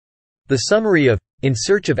The summary of In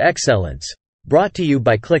Search of Excellence, brought to you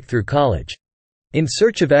by Click-Through College. In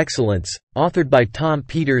Search of Excellence, authored by Tom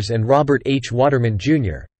Peters and Robert H. Waterman,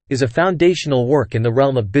 Jr., is a foundational work in the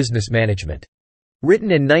realm of business management.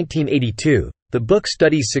 Written in 1982, the book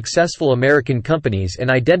studies successful American companies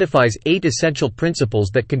and identifies 8 essential principles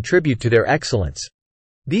that contribute to their excellence.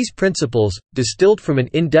 These principles, distilled from an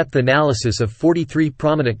in-depth analysis of 43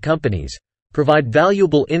 prominent companies, provide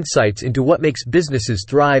valuable insights into what makes businesses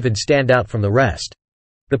thrive and stand out from the rest.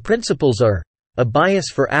 The principles are a bias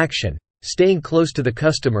for action, staying close to the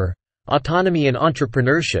customer, autonomy and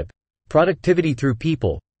entrepreneurship, productivity through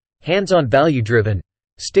people, hands-on value-driven,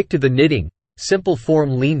 stick to the knitting, simple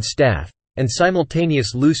form lean staff, and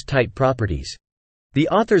simultaneous loose-tight properties. The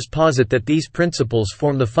authors posit that these principles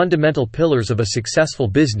form the fundamental pillars of a successful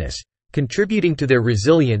business, contributing to their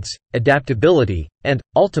resilience, adaptability, and,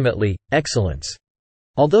 ultimately, excellence.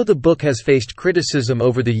 Although the book has faced criticism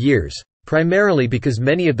over the years, primarily because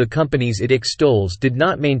many of the companies it extols did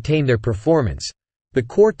not maintain their performance, the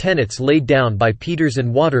core tenets laid down by Peters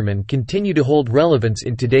and Waterman continue to hold relevance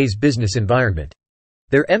in today's business environment.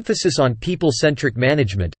 Their emphasis on people-centric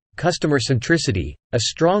management, customer centricity, a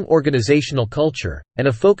strong organizational culture, and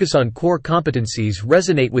a focus on core competencies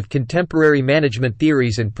resonate with contemporary management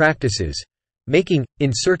theories and practices, making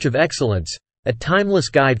In Search of Excellence a timeless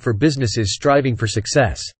guide for businesses striving for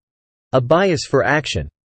success. A bias for action.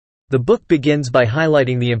 The book begins by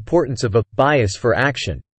highlighting the importance of a bias for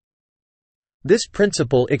action. This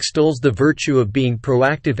principle extols the virtue of being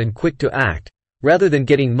proactive and quick to act, rather than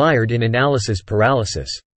getting mired in analysis paralysis.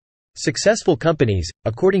 Successful companies,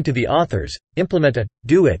 according to the authors, implement a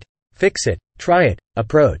do it, fix it, try it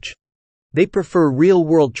approach. They prefer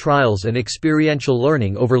real-world trials and experiential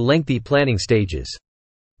learning over lengthy planning stages.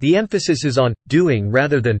 The emphasis is on doing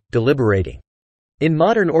rather than deliberating. In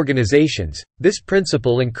modern organizations, this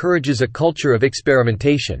principle encourages a culture of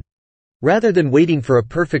experimentation. Rather than waiting for a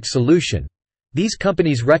perfect solution, these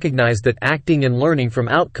companies recognize that acting and learning from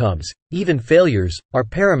outcomes, even failures, are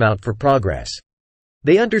paramount for progress.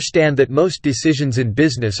 They understand that most decisions in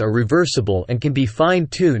business are reversible and can be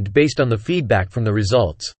fine-tuned based on the feedback from the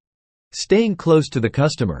results. Staying close to the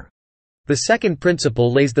customer. The second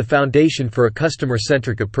principle lays the foundation for a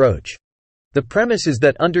customer-centric approach. The premise is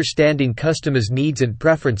that understanding customers' needs and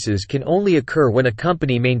preferences can only occur when a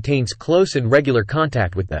company maintains close and regular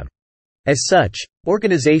contact with them. As such,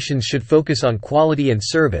 organizations should focus on quality and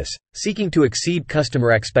service, seeking to exceed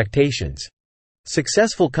customer expectations.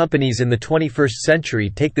 Successful companies in the 21st century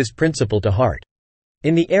take this principle to heart.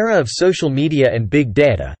 In the era of social media and big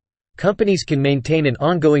data, companies can maintain an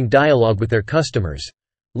ongoing dialogue with their customers,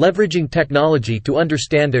 leveraging technology to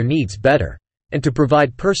understand their needs better, and to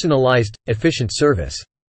provide personalized, efficient service.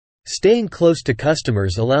 Staying close to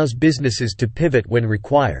customers allows businesses to pivot when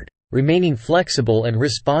required, remaining flexible and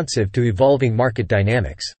responsive to evolving market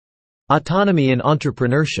dynamics. Autonomy and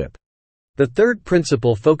entrepreneurship. The third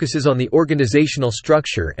principle focuses on the organizational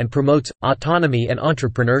structure and promotes autonomy and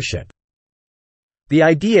entrepreneurship. The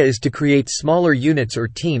idea is to create smaller units or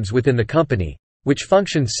teams within the company, which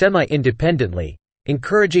function semi-independently,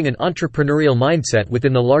 encouraging an entrepreneurial mindset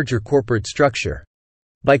within the larger corporate structure.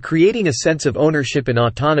 By creating a sense of ownership and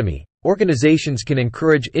autonomy, organizations can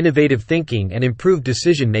encourage innovative thinking and improve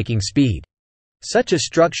decision-making speed. Such a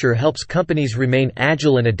structure helps companies remain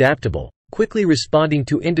agile and adaptable, quickly responding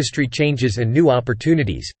to industry changes and new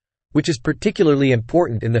opportunities, which is particularly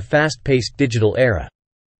important in the fast-paced digital era.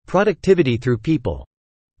 Productivity through people.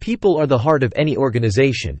 People are the heart of any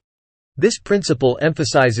organization. This principle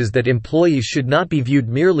emphasizes that employees should not be viewed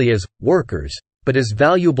merely as workers, but as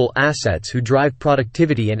valuable assets who drive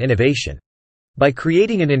productivity and innovation. By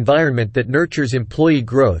creating an environment that nurtures employee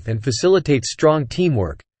growth and facilitates strong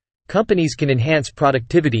teamwork, companies can enhance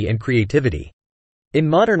productivity and creativity. In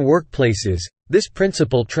modern workplaces, this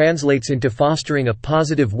principle translates into fostering a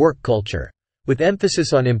positive work culture, with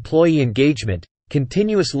emphasis on employee engagement,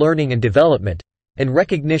 continuous learning and development, and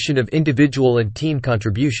recognition of individual and team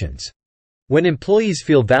contributions. When employees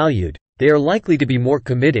feel valued, they are likely to be more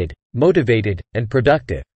committed, motivated, and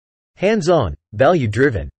productive. Hands-on,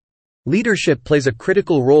 value-driven. Leadership plays a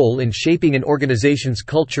critical role in shaping an organization's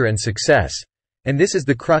culture and success, and this is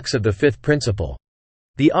the crux of the fifth principle.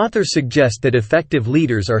 The authors suggest that effective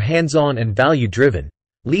leaders are hands-on and value-driven,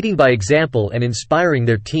 leading by example and inspiring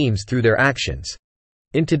their teams through their actions.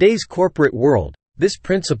 In today's corporate world, this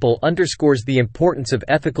principle underscores the importance of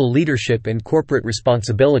ethical leadership and corporate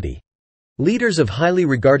responsibility. Leaders of highly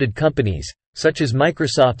regarded companies, such as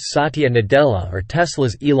Microsoft's Satya Nadella or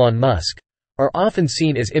Tesla's Elon Musk, are often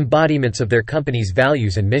seen as embodiments of their company's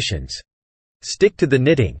values and missions. Stick to the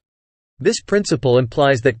knitting. This principle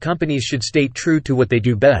implies that companies should stay true to what they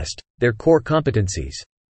do best, their core competencies.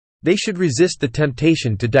 They should resist the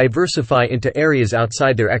temptation to diversify into areas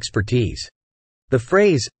outside their expertise. The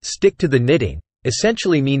phrase, "stick to the knitting,"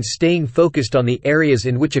 essentially means staying focused on the areas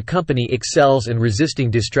in which a company excels and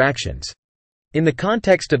resisting distractions. In the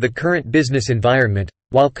context of the current business environment,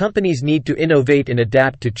 while companies need to innovate and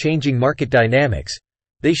adapt to changing market dynamics,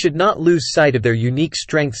 they should not lose sight of their unique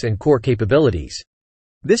strengths and core capabilities.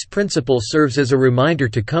 This principle serves as a reminder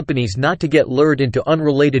to companies not to get lured into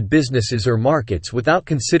unrelated businesses or markets without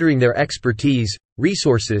considering their expertise,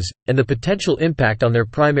 resources, and the potential impact on their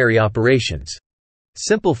primary operations.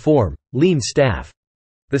 Simple form, lean staff.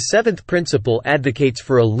 The seventh principle advocates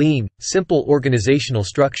for a lean, simple organizational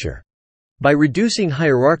structure. By reducing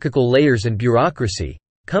hierarchical layers and bureaucracy,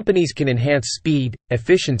 companies can enhance speed,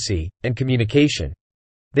 efficiency, and communication.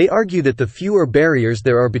 They argue that the fewer barriers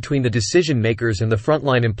there are between the decision-makers and the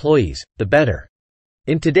frontline employees, the better.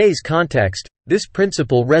 In today's context, this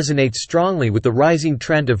principle resonates strongly with the rising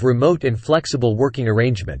trend of remote and flexible working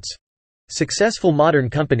arrangements. Successful modern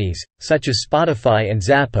companies, such as Spotify and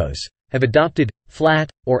Zappos, have adopted flat,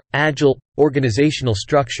 or agile, organizational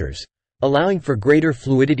structures, allowing for greater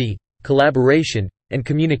fluidity, collaboration, and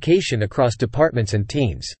communication across departments and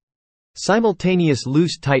teams. Simultaneous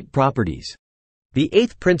loose-tight properties. The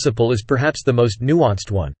eighth principle is perhaps the most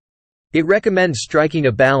nuanced one. It recommends striking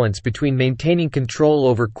a balance between maintaining control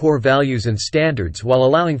over core values and standards while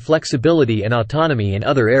allowing flexibility and autonomy in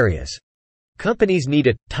other areas. Companies need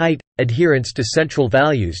a tight adherence to central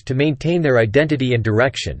values to maintain their identity and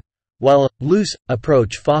direction, while a loose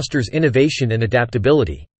approach fosters innovation and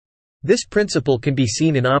adaptability. This principle can be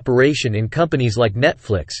seen in operation in companies like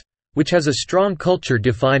Netflix, which has a strong culture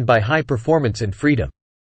defined by high performance and freedom.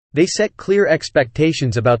 They set clear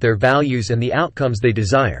expectations about their values and the outcomes they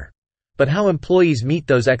desire. But how employees meet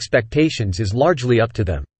those expectations is largely up to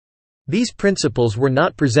them. These principles were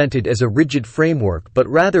not presented as a rigid framework but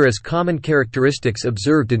rather as common characteristics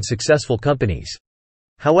observed in successful companies.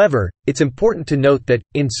 However, it's important to note that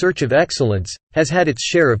In Search of Excellence has had its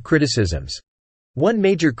share of criticisms. One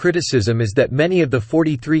major criticism is that many of the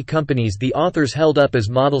 43 companies the authors held up as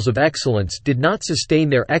models of excellence did not sustain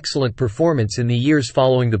their excellent performance in the years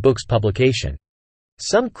following the book's publication.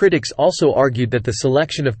 Some critics also argued that the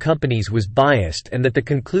selection of companies was biased and that the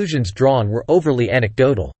conclusions drawn were overly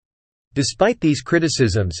anecdotal. Despite these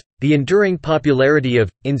criticisms, the enduring popularity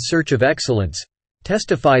of In Search of Excellence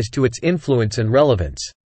testifies to its influence and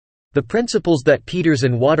relevance. The principles that Peters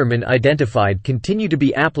and Waterman identified continue to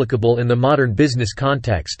be applicable in the modern business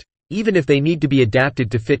context, even if they need to be adapted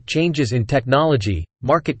to fit changes in technology,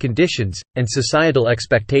 market conditions, and societal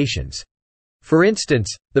expectations. For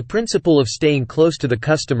instance, the principle of staying close to the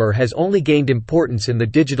customer has only gained importance in the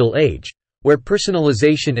digital age, where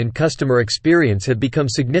personalization and customer experience have become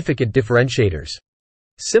significant differentiators.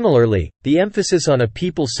 Similarly, the emphasis on a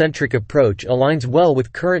people-centric approach aligns well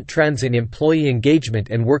with current trends in employee engagement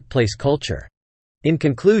and workplace culture. In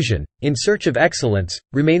conclusion, In Search of Excellence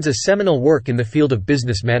remains a seminal work in the field of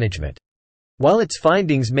business management. While its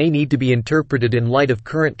findings may need to be interpreted in light of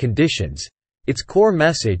current conditions, its core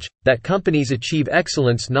message, that companies achieve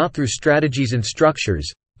excellence not through strategies and structures,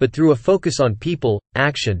 but through a focus on people,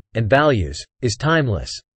 action, and values, is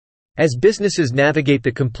timeless. As businesses navigate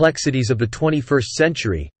the complexities of the 21st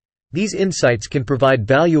century, these insights can provide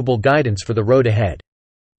valuable guidance for the road ahead.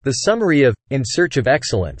 The summary of In Search of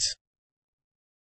Excellence.